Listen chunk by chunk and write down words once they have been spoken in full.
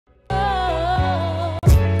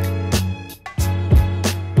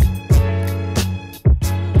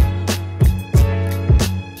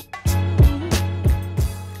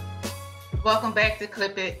back to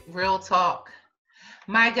Clip It Real Talk.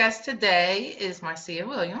 My guest today is Marcia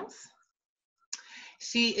Williams.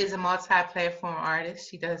 She is a multi-platform artist.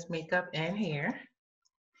 She does makeup and hair.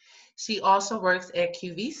 She also works at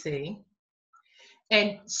QVC.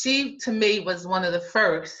 And she, to me, was one of the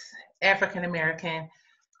first African-American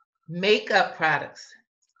makeup products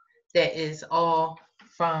that is all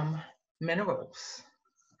from minerals.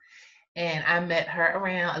 And I met her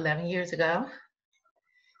around 11 years ago.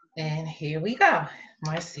 And here we go,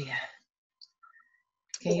 Marcia.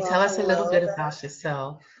 Can you Well, tell us a little hello bit there. about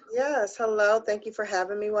yourself? Yes, hello. Thank you for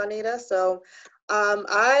having me, Juanita.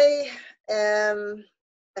 I am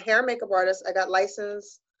a hair and makeup artist. I got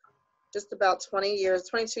licensed just about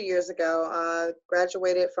 22 years ago.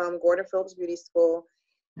 Graduated from Gordon Phillips Beauty School.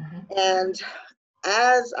 And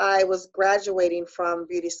as I was graduating from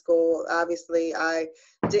beauty school, obviously I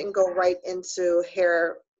didn't go right into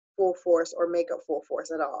hair full force or makeup full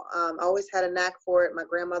force at all. I always had a knack for it. My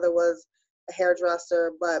grandmother was a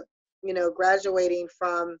hairdresser, but graduating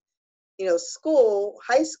from school,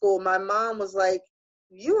 high school, my mom was like,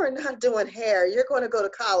 "You are not doing hair. You're going to go to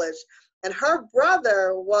college." And her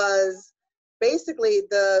brother was basically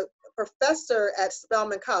the professor at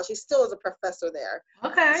Spelman College. He still is a professor there.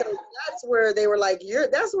 Okay. So that's where they were like,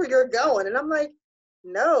 that's where you're going. And I'm like,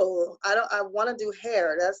 no, I want to do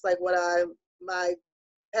hair. That's like my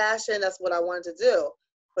passion. That's what I wanted to do.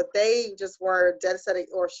 But they just were dead set,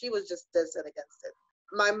 or she was just dead set against it.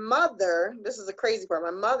 My mother, this is a crazy part.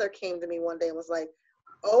 My mother came to me one day and was like,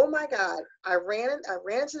 "Oh my God, I ran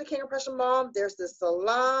into the King of Prussia Mall. There's this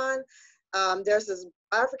salon. There's this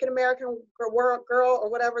African American girl or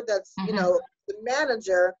whatever that's the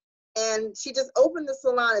manager, and she just opened the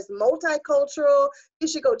salon. It's multicultural. You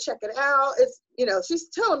should go check it out." It's she's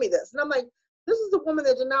telling me this, and I'm like, this is the woman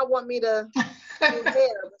that did not want me to do hair,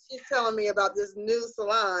 but she's telling me about this new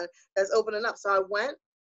salon that's opening up. So I went.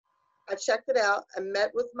 I checked it out. I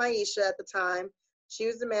met with Maisha at the time. She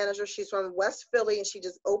was the manager. She's from West Philly, and she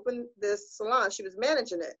just opened this salon. She was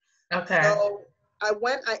managing it. Okay. So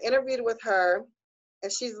I interviewed with her,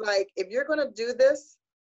 and she's like, "If you're going to do this,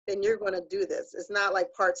 then you're going to do this. It's not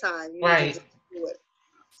like part-time. You need to just do it."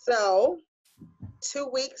 So 2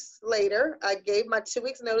 weeks later, I gave my 2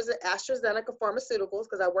 weeks notice at AstraZeneca Pharmaceuticals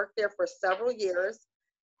because I worked there for several years.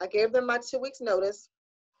 I gave them my 2 weeks notice.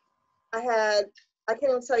 I can't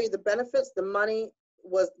even tell you the benefits. The money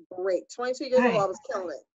was great. 22 years old, I was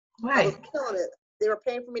killing it. I was killing it. They were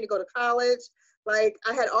paying for me to go to college. Like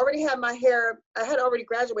I had already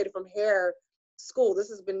graduated from hair school. This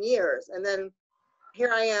has been years. And then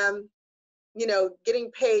here I am,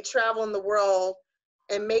 getting paid, traveling the world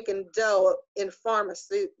and making dough in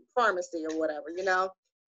pharmacy or whatever,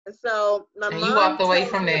 And so my mom you walked away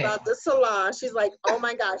from me that. about the salon. She's like, "Oh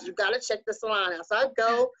my gosh, you got to check the salon out." So I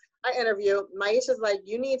go, I interview. Maisha's like,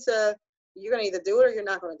 you're going to either do it or you're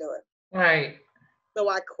not going to do it. Right. So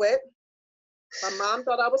I quit. My mom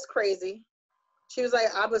thought I was crazy. She was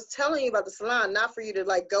like, "I was telling you about the salon, not for you to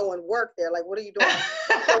like go and work there. Like, what are you doing?"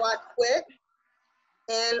 So I quit.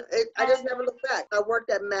 And I just never looked back. I worked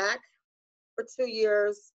at MAC for 2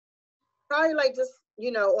 years, probably like just,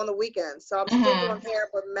 on the weekends. So I'm still doing hair,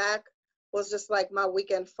 but MAC was just like my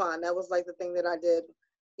weekend fun. That was like the thing that I did,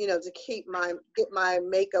 to get my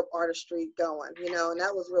makeup artistry going, and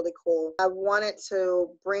that was really cool. I wanted to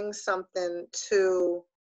bring something to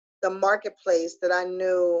the marketplace that I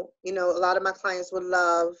knew, a lot of my clients would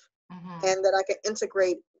love and that I could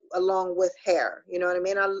integrate along with hair, you know what I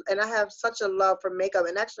mean? I have such a love for makeup,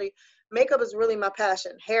 and actually makeup is really my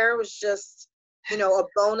passion. Hair was just, a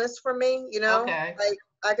bonus for me, Okay. like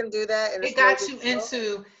I can do that. And it got you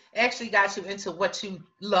into what you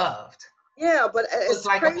loved. Yeah, but it's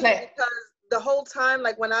like crazy because the whole time,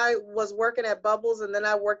 like when I was working at Bubbles and then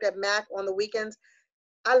I worked at MAC on the weekends,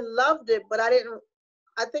 I loved it, but I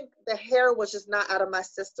think the hair was just not out of my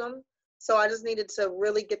system. So I just needed to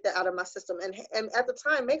really get that out of my system. And at the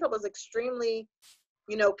time, makeup was extremely,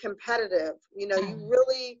 competitive. You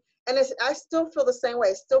really, and I still feel the same way.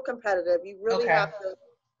 It's still competitive. You really have to,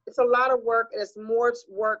 it's a lot of work, and it's more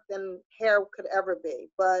work than hair could ever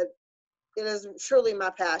be. But it is truly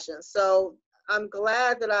my passion. So I'm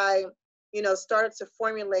glad that I, started to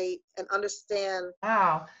formulate and understand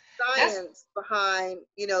science behind,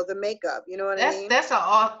 the makeup. You know what I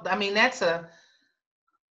mean? That's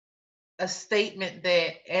a statement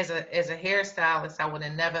that as a hairstylist, I would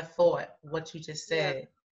have never thought what you just said.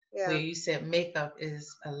 Yeah. Where you said makeup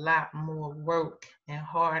is a lot more work and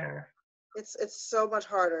harder. It's so much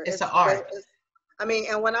harder. It's an art.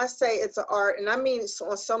 And when I say it's an art, and I mean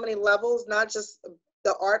on so many levels, not just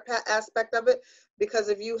the art aspect of it, because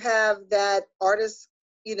if you have that artist,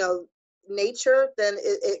 nature, then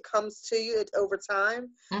it comes to you over time,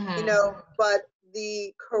 you know, but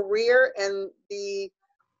the career and the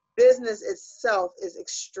business itself is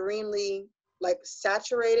extremely like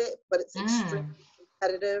saturated, but it's extremely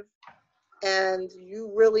competitive, and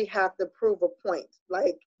you really have to prove a point,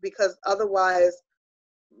 like, because otherwise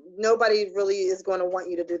nobody really is going to want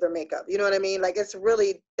you to do their makeup. You know what I mean? Like, it's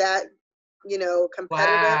really that, you know,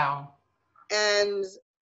 competitive. Wow. And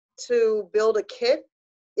to build a kit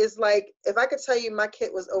is like, if I could tell you my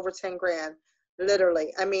kit was over 10 grand,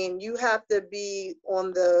 literally. I mean, you have to be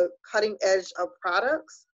on the cutting edge of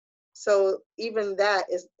products. So even that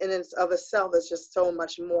is in its of itself is just so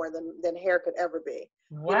much more than hair could ever be.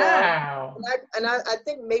 You know? Wow. And I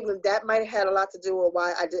think maybe that might have had a lot to do with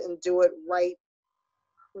why I didn't do it right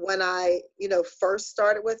when I, you know, first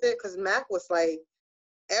started with it, because Mac was like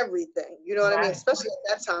everything, you know what I mean? Right. Especially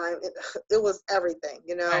at that time, it was everything,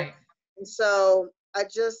 you know? Right. And so I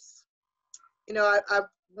just, you know, I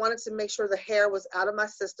wanted to make sure the hair was out of my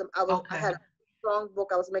system. I had a strong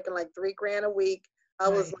book. I was making like 3 grand a week. I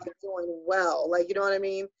was like doing well, like, you know what I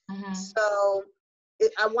mean? So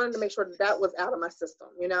I wanted to make sure that was out of my system,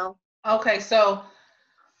 you know? Okay, so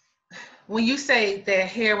when you say that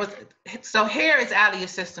hair was, so hair is out of your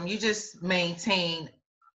system, you just maintain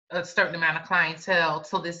a certain amount of clientele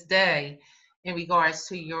till this day in regards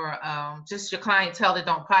to your just your clientele that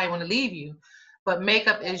don't probably want to leave you, but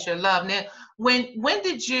makeup is your love. Now, when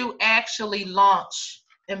did you actually launch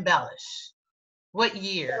Embellish? What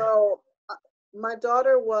year? So my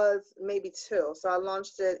daughter was maybe 2, so I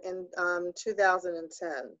launched it in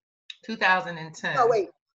 2010. 2010. Oh wait,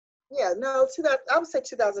 yeah, no, 2000. I would say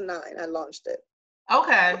 2009. I launched it.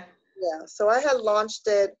 Okay. Yeah, so I had launched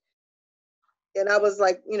it, and I was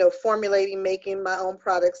like, you know, formulating, making my own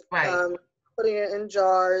products, Right. putting it in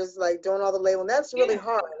jars, like doing all the labeling. That's really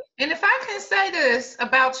hard. And if I can say this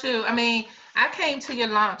about you, I mean, I came to your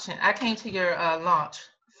launch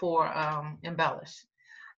for Embellish,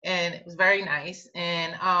 and it was very nice.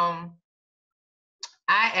 And I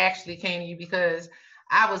actually came to you because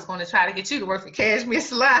I was going to try to get you to work for Cashmere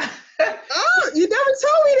Salon. Oh, you never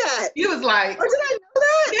told me that. You was like, or did I know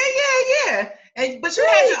that? yeah. And but you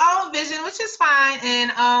had your own vision, which is fine.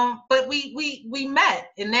 And but we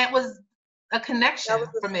met, and that was a connection That was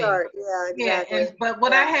the for me. start. Yeah, exactly. Yeah, and but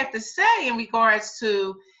what I have to say in regards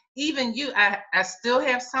to even you, I still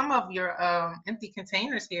have some of your empty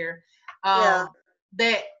containers here.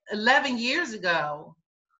 That 11 years ago,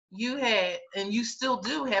 you had, and you still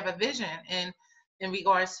do have a vision in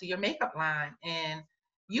regards to your makeup line, and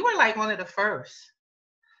you were like one of the first,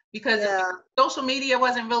 because social media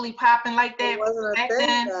wasn't really popping like that it wasn't a back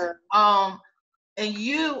thing then. And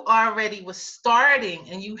you already was starting,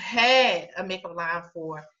 and you had a makeup line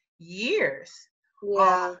for years.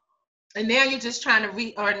 Yeah. And now you're just trying to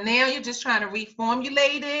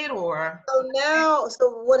reformulate it, or So now, so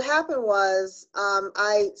what happened was,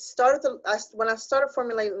 when I started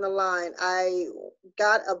formulating the line, I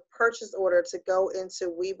got a purchase order to go into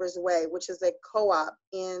Weaver's Way, which is a co-op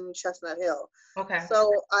in Chestnut Hill. Okay.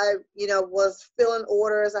 So I, you know, was filling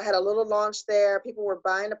orders. I had a little launch there. People were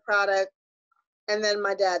buying the product, and then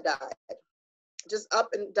my dad died. Just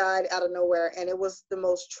up and died out of nowhere, and it was the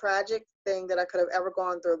most tragic thing that I could have ever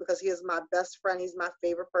gone through, because he is my best friend. He's my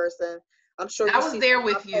favorite person. I'm sure I was there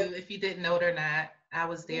with you, if you didn't know it or not. I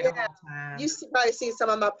was there the whole time. You probably see some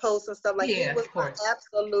of my posts and stuff. Like, he was my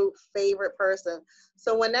absolute favorite person.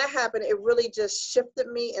 So when that happened, it really just shifted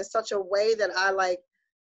me in such a way that I like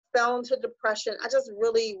fell into depression. I just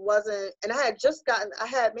really wasn't, and I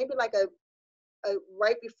had maybe like a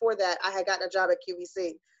right before that, I had gotten a job at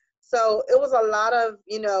QVC. So it was a lot of,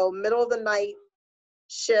 you know, middle of the night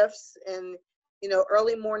shifts and, you know,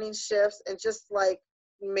 early morning shifts, and just like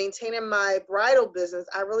maintaining my bridal business.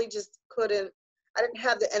 I really just I didn't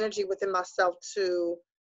have the energy within myself to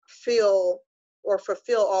feel or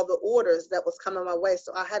fulfill all the orders that was coming my way.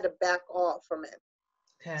 So I had to back off from it.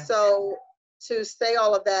 Okay. So to say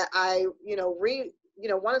all of that, I,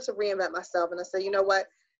 wanted to reinvent myself. And I said, you know what?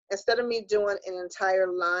 Instead of me doing an entire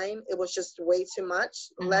line, it was just way too much.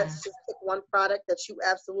 Let's just pick one product that you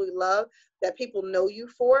absolutely love, that people know you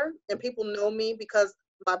for. And people know me because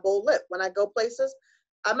my bold lip. When I go places,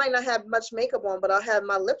 I might not have much makeup on, but I'll have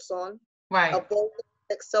my lips on. Right. A bold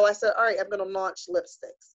lipstick. So I said, all right, I'm going to launch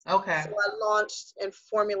lipsticks. Okay. So I launched and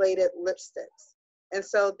formulated lipsticks. And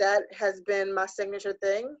so that has been my signature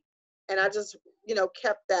thing. And I just,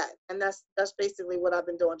 kept that. And that's basically what I've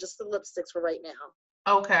been doing, just the lipsticks for right now.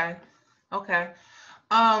 Okay.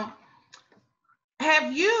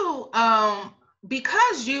 Have you,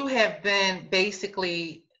 because you have been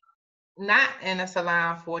basically not in a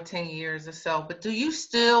salon for 10 years or so, but do you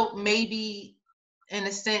still maybe, in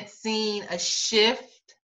a sense, seen a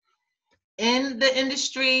shift in the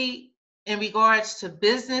industry in regards to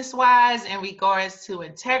business wise, in regards to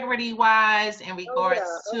integrity wise, in Oh yeah. regards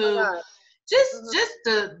Oh my to God. just Hmm. just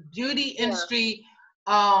the beauty Yeah. industry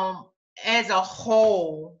as a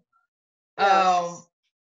whole? Um Yes.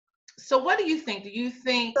 so what do you think? Do you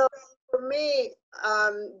think So for me,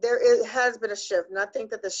 has been a shift, and I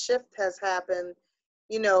think that the shift has happened,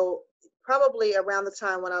 you know, probably around the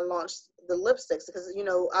time when I launched the lipsticks, because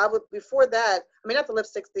I would before that. I mean, not the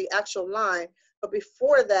lipsticks, the actual line, but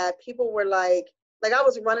before that, people were like I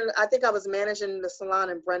was running. I think I was managing the salon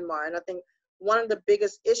in Bryn Mawr, and I think one of the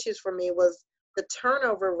biggest issues for me was the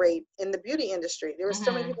turnover rate in the beauty industry. There were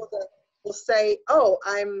so many mhm, people that will say, "Oh,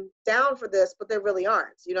 I'm down for this," but they really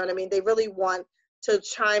aren't. You know what I mean? They really want to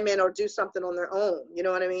chime in or do something on their own. You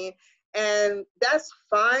know what I mean? And that's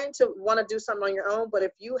fine to want to do something on your own, but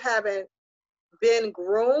if you haven't been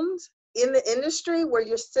groomed in the industry where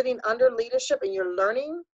you're sitting under leadership and you're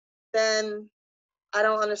learning, then I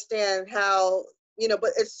don't understand how,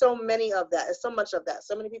 but it's so many of that. It's so much of that.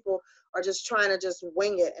 So many people are just trying to just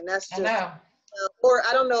wing it. And that's I just, know. or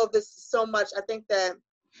I don't know if this is so much. I think that,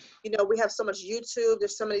 we have so much YouTube.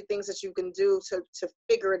 There's so many things that you can do to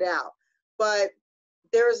figure it out. But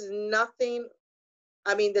there's nothing,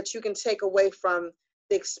 I mean, that you can take away from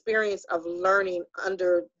the experience of learning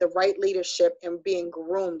under the right leadership and being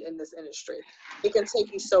groomed in this industry. It can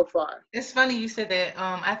take you so far. It's funny you said that.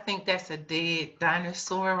 I think that's a dead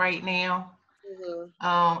dinosaur right now.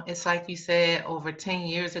 Hmm. It's like you said, over 10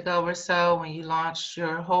 years ago or so when you launched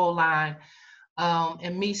your whole line.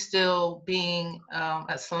 And me still being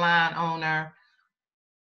a salon owner,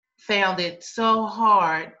 found it so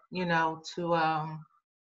hard, to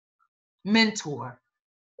mentor.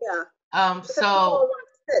 Yeah, because people So don't want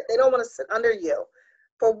to sit. They don't want to sit under you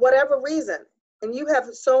for whatever reason. And you have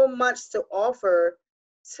so much to offer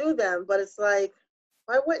to them, but it's like,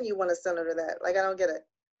 why wouldn't you want to sit under that? Like, I don't get it.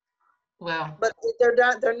 well, But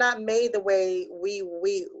they're not made the way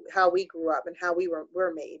we how we grew up and how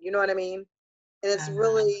we're made. You know what I mean? And it's I know.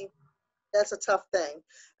 really, that's a tough thing.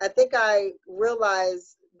 I think I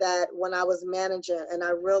realized that when I was managing, and I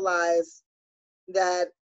realized that,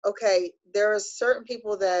 okay, there are certain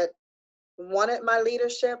people that wanted my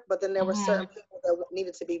leadership, but then there were Hmm. certain people that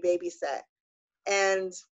needed to be babysat.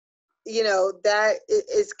 And, that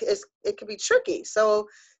it can be tricky. So,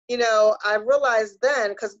 I realized then,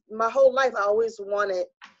 because my whole life I always wanted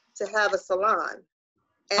to have a salon.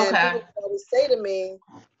 And Okay. people would always say to me,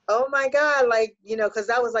 "Oh my God," like, because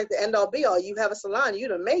that was like the end all be all. You have a salon,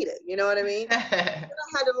 you'd have made it. You know what I mean? Then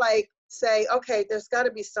I had to like say, okay, there's got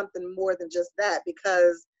to be something more than just that,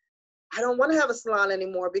 because I don't want to have a salon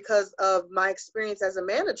anymore because of my experience as a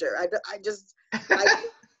manager. I just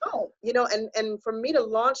don't, and for me to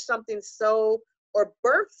launch something or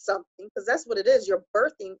birth something, because that's what it is. You're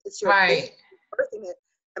birthing, it's your Right. baby, birthing it.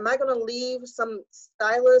 Am I going to leave some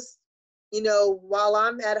stylist, while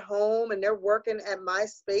I'm at home and they're working at my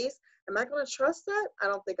space? Am I going to trust that? I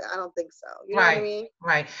don't think so. You know what I Right. mean?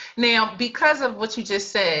 Right. Now, because of what you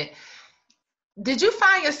just said, did you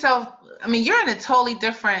find yourself, I mean, you're in a totally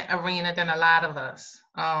different arena than a lot of us.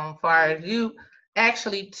 Far as you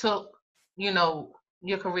actually took,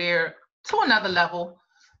 your career to another level,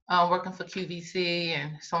 working for QVC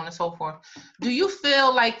and so on and so forth. Do you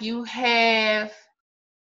feel like you have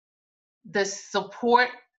the support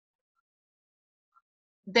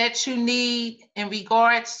that you need in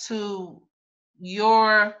regards to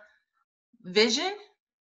your vision?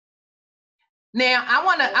 Now,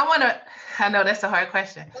 I know that's a hard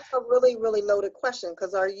question. That's a really, really loaded question,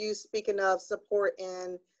 because are you speaking of support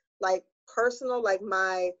in like personal, like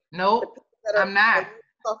the Nope, people that I'm are not. you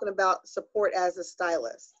talking about support as a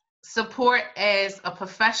stylist? Support as a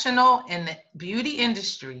professional in the beauty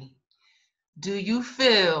industry. Do you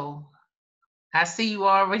feel, I see you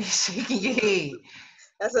already shaking your head.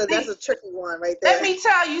 That's a See, tricky one right let there. me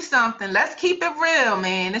tell you something. Let's keep it real,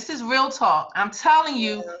 man. This is real talk. I'm telling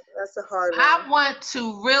you, Yeah, that's a hard I one. want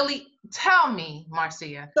to really tell me,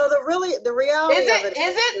 Marcia. So the reality of it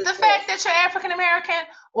Is it is the fact this. that you're African American,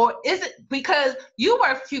 or is it because you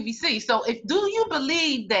work QVC? So if do you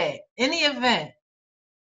believe that in the event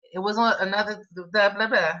it was on another blah blah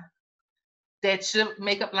blah that your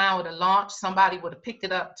makeup line would have launched, somebody would have picked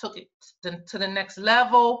it up, took it to the next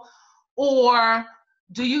level, or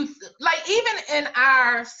do you like even in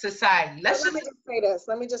our society? So Let's let just me just say this.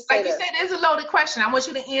 Let me just say like you this. said, it's a loaded question. I want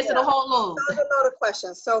you to answer the Yeah. whole So load. it's a loaded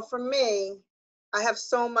question. So for me, I have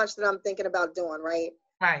so much that I'm thinking about doing, right?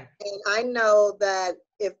 Right. And I know that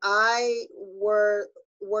if I were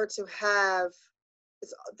were to have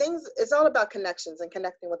it's all about connections and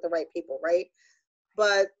connecting with the right people, right?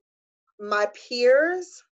 But my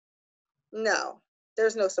peers, no,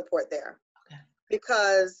 there's no support there Okay.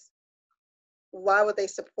 because why would they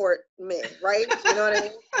support me, right? You know what I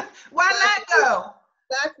mean? Why Black, not white, though?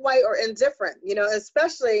 black, white, or indifferent,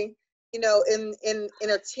 especially, in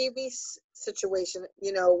a TV situation,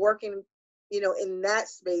 working, in that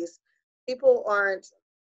space, people aren't,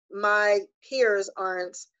 my peers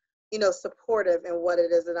aren't, supportive in what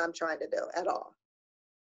it is that I'm trying to do at all.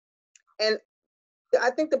 And I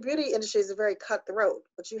think the beauty industry is very cutthroat,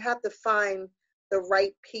 but you have to find the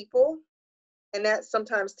right people, and that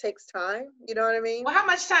sometimes takes time. You know what I mean? Well, how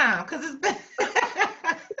much time? Because it's been.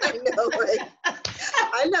 I know, right?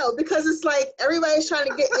 I know, because it's like everybody's trying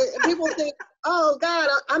to get in, and people think, oh God,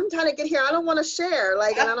 I'm trying to get here. I don't want to share.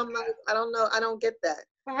 Like, and I'm like, I don't know. I don't get that.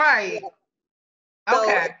 Right. Yeah. So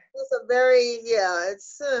Okay. it's a very,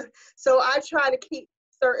 it's, so I try to keep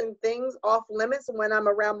certain things off limits when I'm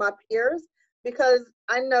around my peers, because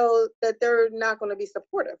I know that they're not going to be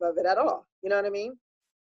supportive of it at all. You know what I mean?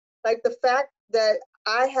 Like the fact that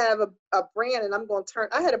I have a brand, and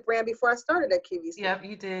I had a brand before I started at QVC. Yep,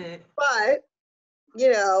 you did. But,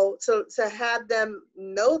 to have them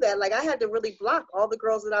know that, like, I had to really block all the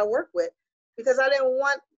girls that I work with, because I didn't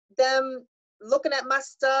want them looking at my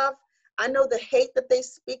stuff. I know the hate that they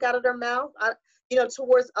speak out of their mouth,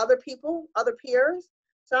 towards other people, other peers.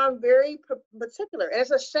 So I'm very particular, and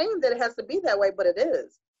it's a shame that it has to be that way, but it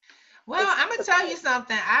is. Well, I'm gonna tell you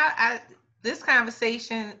something. This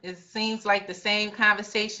conversation seems like the same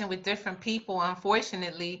conversation with different people,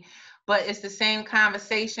 unfortunately, but it's the same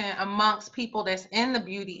conversation amongst people that's in the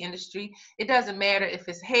beauty industry. It doesn't matter if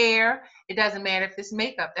it's hair, it doesn't matter if it's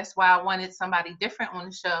makeup. That's why I wanted somebody different on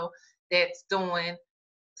the show that's doing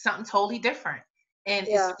something totally different. And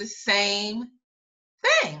Yeah, it's the same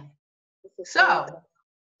thing. it's the same thing. So,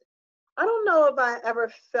 I don't know if I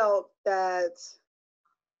ever felt that.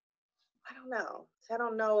 I don't know. I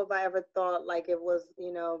don't know if I ever thought like it was,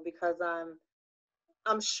 because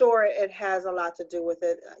I'm sure it has a lot to do with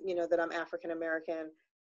it, that I'm African American,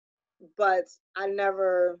 but I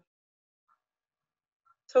never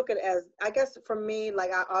took it as, I guess for me,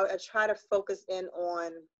 like I try to focus in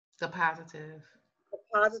on the positive. the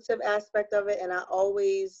positive aspect of it, and I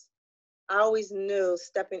always knew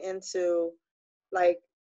stepping into, like,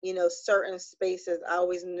 certain spaces, I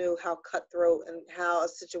always knew how cutthroat and how a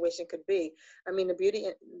situation could be. I mean,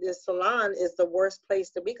 the salon is the worst place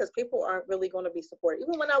to be, because people aren't really going to be supported.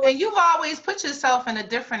 Even when I was, And you've always put yourself in a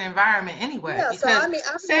different environment anyway, yeah. So because I mean,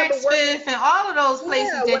 I remember Saks working. Fifth and all of those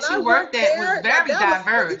places Yeah, when that I you worked worked at was there, like very that was,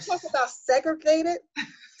 when you talk diverse. about segregated,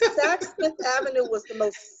 Saks Fifth Avenue was the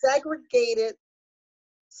most segregated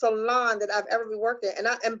salon that I've ever worked in,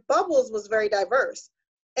 and Bubbles was very diverse.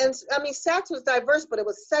 And I mean, Saks was diverse, but it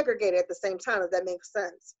was segregated at the same time, if that makes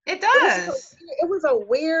sense. It It was just does. it was a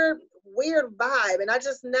weird vibe, and I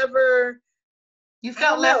just never, You I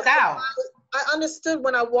felt don't know. left out. I understood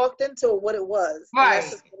when I walked into it what it was, and that's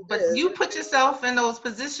Right. just what it But is. you put yourself in those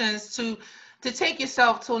positions to take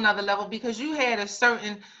yourself to another level, because you had a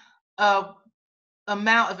certain uh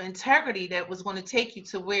amount of integrity that was going to take you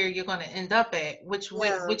to where you're going to end up at,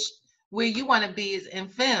 Yeah, which where you want to be is in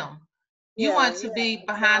film. You yeah, want to yeah, be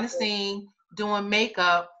behind the exactly. scene doing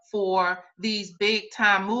makeup for these big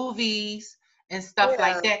time movies and stuff Yeah,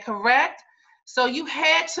 like that, correct? So you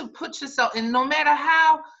had to put yourself, and no matter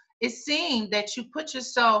how it seemed that you put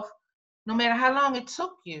yourself, no matter how long it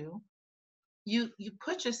took you, you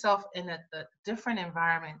put yourself in a different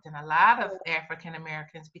environment than a lot of African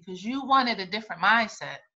Americans, because you wanted a different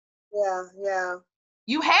mindset. yeah, yeah.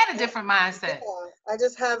 You had a different mindset. Yeah, I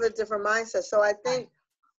just have a different mindset. So I Right. think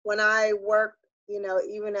when I work,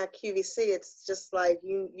 even at QVC, it's just like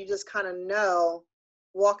you just kind of know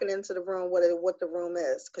walking into the room what the room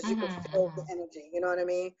is, because you can Mm-hmm, feel the mm-hmm, energy. You know what I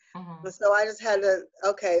mean? mm-hmm, And so I just had to,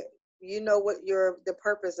 okay, you know what the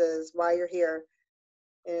purpose is, why you're here,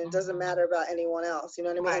 and it doesn't mm-hmm. matter about anyone else. You know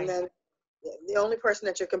what I mean? And Right. then the only person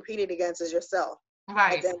that you're competing against is yourself at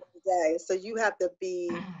Right. the end of the day. So you have to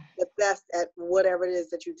be the best at whatever it is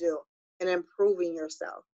that you do, and improving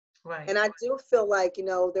yourself. Right. And I do feel like,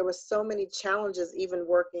 there were so many challenges even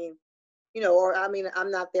working, or I mean,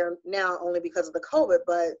 I'm not there now only because of the COVID,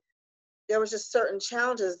 but there was just certain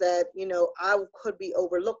challenges that, I could be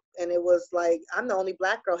overlooked. And it was like, I'm the only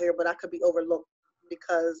Black girl here, but I could be overlooked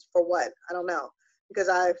because for what? I don't know. Because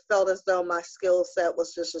I felt as though my skill set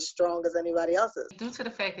was just as strong as anybody else's. Due to the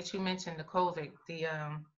fact that you mentioned the COVID,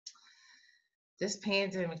 this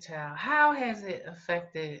pandemic, child, how has it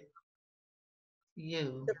affected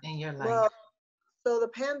you in your life? Well, so the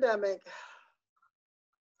pandemic,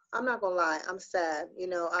 I'm not gonna lie, I'm sad. You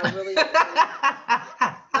know, I really,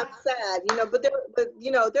 I'm sad. You know, but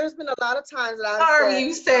you know, there's been a lot of times that I've Are said,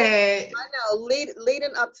 you said? I know,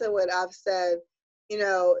 leading up to it, I've said, you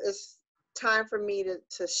know, it's time for me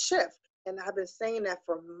to shift, and I've been saying that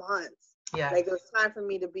for months. Yeah. Like it was time for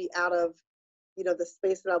me to be out of, you know, the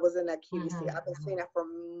space that I was in at QVC. Mhm. I've been saying that for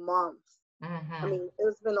months. I Mhm. mean,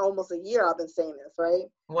 it's been almost a year I've been saying this, right?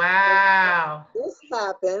 And Wow. this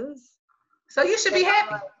happens, So you should and be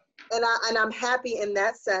happy. I'm happy in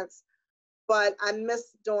that sense. But I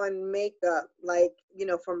miss doing makeup, like, you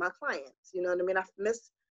know, for my clients. You know what I mean? I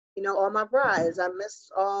miss, you know, all my brides. I miss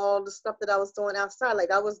all the stuff that I was doing outside.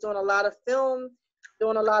 Like I was doing a lot of film,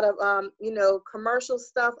 doing a lot of you know, commercial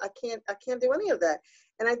stuff. I can't do any of that.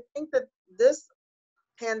 And I think that this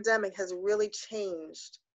pandemic has really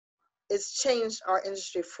changed. It's changed our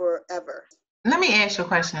industry forever. Let me ask you a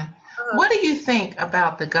question. Uh, What do you think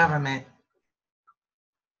about the government?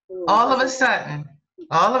 ooh, All of that's a sudden,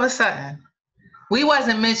 all of a sudden, we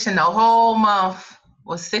wasn't mentioned the whole month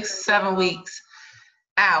or 6, 7 weeks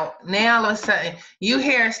out. Now all of a sudden, you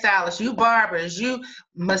hairstylists, you barbers, you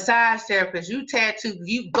massage therapists, you tattoo,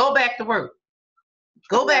 you go back to work.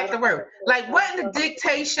 Go yeah, I back to don't, work. Like what in the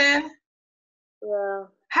dictation? yeah,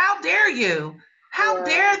 How dare you? How yeah,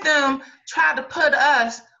 dare them try to put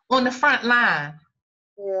us on the front line?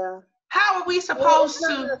 yeah. How are we Well, it's supposed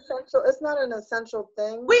not an to? essential. It's not an essential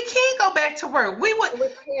thing. We can't go back to work. We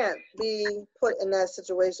can't be put in that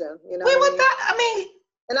situation. You know We what I would mean? not. I mean,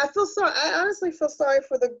 And I feel sorry. I honestly feel sorry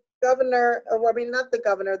for the governor, or I mean, not the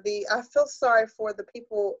governor. I feel sorry for the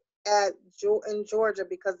people in Georgia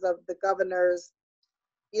because of the governor's,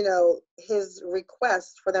 you know, his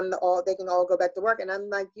request for them to all, they can all go back to work. And I'm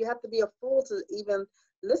like, you have to be a fool to even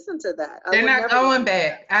listen to that. I they're would not never listen going to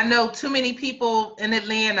that. back. I know too many people in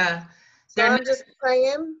Atlanta. So They're not. I'm just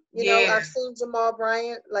praying. You know, Yeah. I've seen Jamal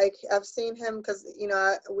Bryant. Like I've seen him because, you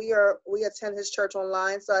know, we attend his church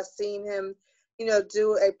online. So I've seen him, you know,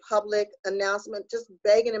 do a public announcement, just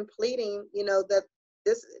begging and pleading, you know, that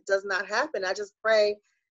this does not happen. I just pray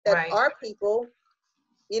that Right. our people,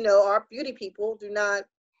 you know, our beauty people, do not,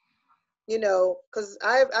 you know, because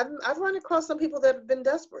I've run across some people that have been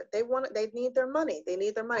desperate. They need their money. They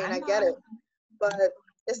need their money, I and I get it, know. but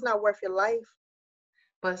it's not worth your life.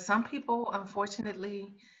 But some people,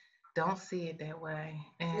 unfortunately, don't see it that way,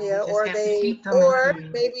 and we Yeah, just or have to they, keep them or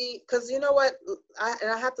informed. maybe, because you know what, I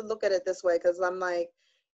have to look at it this way, because I'm like,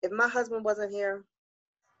 if my husband wasn't here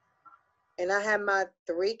and I had my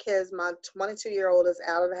 3 kids, my 22-year-old is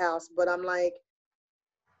out of the house, but I'm like,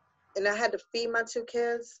 and I had to feed my 2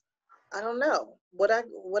 kids, I don't know. Would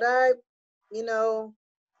I, you know,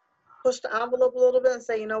 push the envelope a little bit and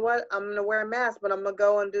say, you know what, I'm gonna wear a mask, but I'm gonna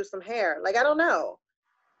go and do some hair? Like, I don't know.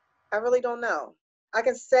 I really don't know. I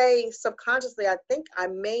can say subconsciously, I think I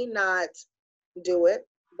may not do it,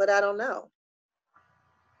 but I don't know.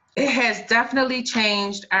 It has definitely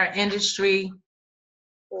changed our industry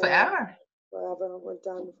Or forever. forever. We're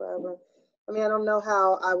done forever. I mean, I don't know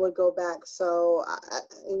how I would go back. So,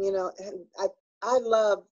 you know, and I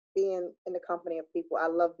love being in the company of people. I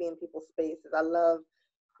love being in people's spaces. I love,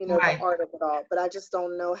 you know, the Right. art of it all. But I just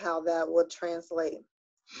don't know how that would translate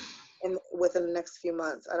within the next few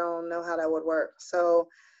months. I don't know how that would work. So,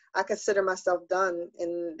 I consider myself done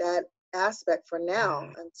in that aspect for now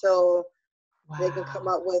Wow. until they can come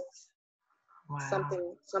Wow. up with Wow.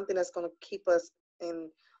 something that's going to keep us in,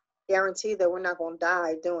 guarantee that we're not going to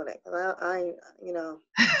die doing it. I you know,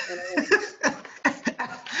 and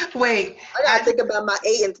Wait, I got to think about my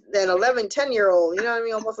 8 and 11, 10-year-old, you know what I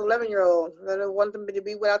mean? Almost 11-year-old. I don't want them to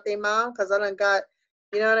be without their mom because I done got,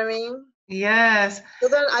 you know what I mean? yes, So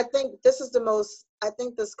then I think this is I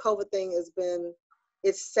think this COVID thing has been,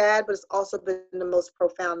 it's sad, but it's also been the most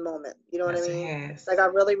profound moment. You know what I yes, it mean? has. Like I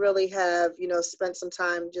really, really have, you know, spent some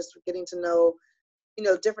time just getting to know, you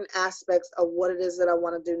know, different aspects of what it is that I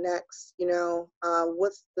want to do next, you know,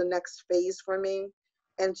 what's the next phase for me,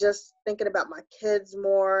 and just thinking about my kids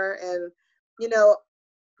more. And, you know,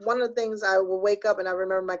 one of the things I will wake up and I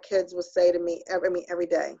remember my kids would say to me every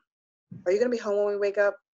day, are you going to be home when we wake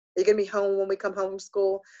up? Are you going to be home when we come home from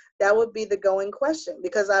school? That would be the going question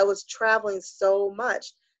because I was traveling so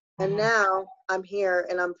much. And Mhm. now I'm here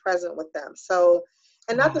and I'm present with them. So,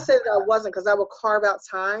 and not to Wow. say that I wasn't, because I would carve out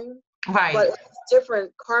time, but Right, it's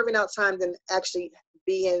different carving out time than actually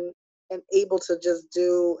being and able to just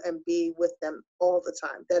do and be with them all the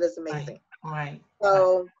time. That is amazing. right, right, right.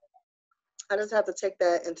 So I just have to take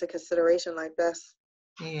that into consideration. Like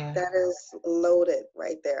Yeah. that is loaded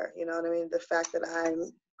right there. You know what I mean? The fact that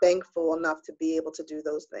I'm thankful enough to be able to do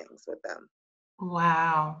those things with them.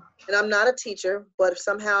 Wow. And I'm not a teacher, but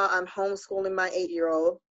somehow I'm homeschooling my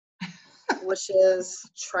 8-year-old. which is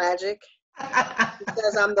tragic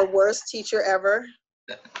because I'm the worst teacher ever.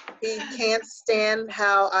 He can't stand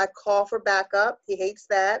how I call for backup. He hates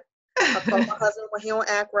that. I call my husband when he don't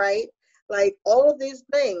act right. Like all of these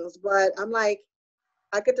things. But I'm like,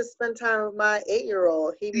 I get to spend time with my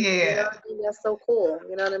 8-year-old. You know Yeah, what I mean? That's so cool.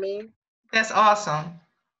 You know what I mean? that's awesome.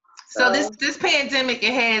 So this pandemic,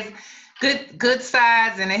 it has good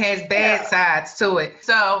sides and it has bad sides to it.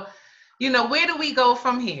 So, where do we go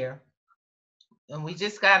from here? And we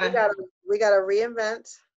just we gotta reinvent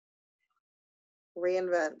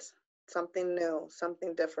something new,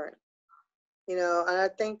 something different. And I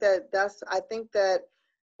think that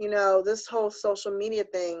this whole social media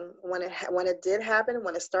thing, when it did happen,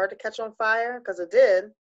 when it started to catch on fire, because it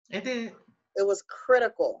did, it was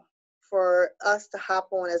critical for us to hop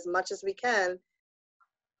on as much as we can,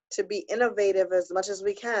 to be innovative as much as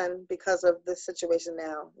we can because of this situation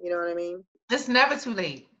now. You know what I mean? It's never too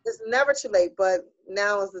late. It's never too late, but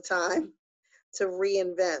now is the time to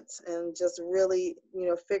reinvent and just really,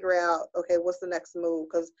 figure out, okay, what's the next move?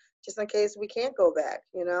 Because just in case we can't go back,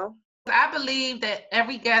 I believe that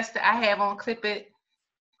every guest that I have on Clip It,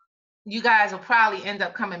 you guys will probably end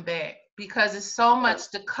up coming back because it's so much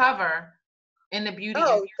to cover in the beauty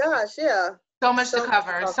industry. Gosh, yeah. So much to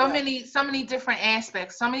cover. So many different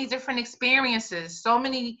aspects, so many different experiences, so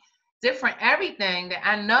many different everything that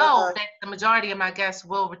I know that the majority of my guests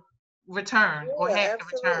will return or have to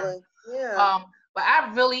return. Yeah. But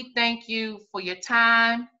I really thank you for your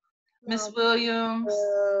time, Miss Williams.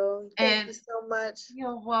 Thank you so much.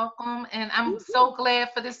 You're welcome. And I'm so glad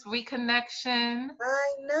for this reconnection. I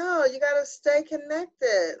know. You got to stay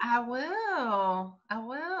connected. I will.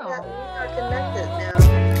 We are connected now.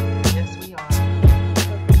 Yes, we are.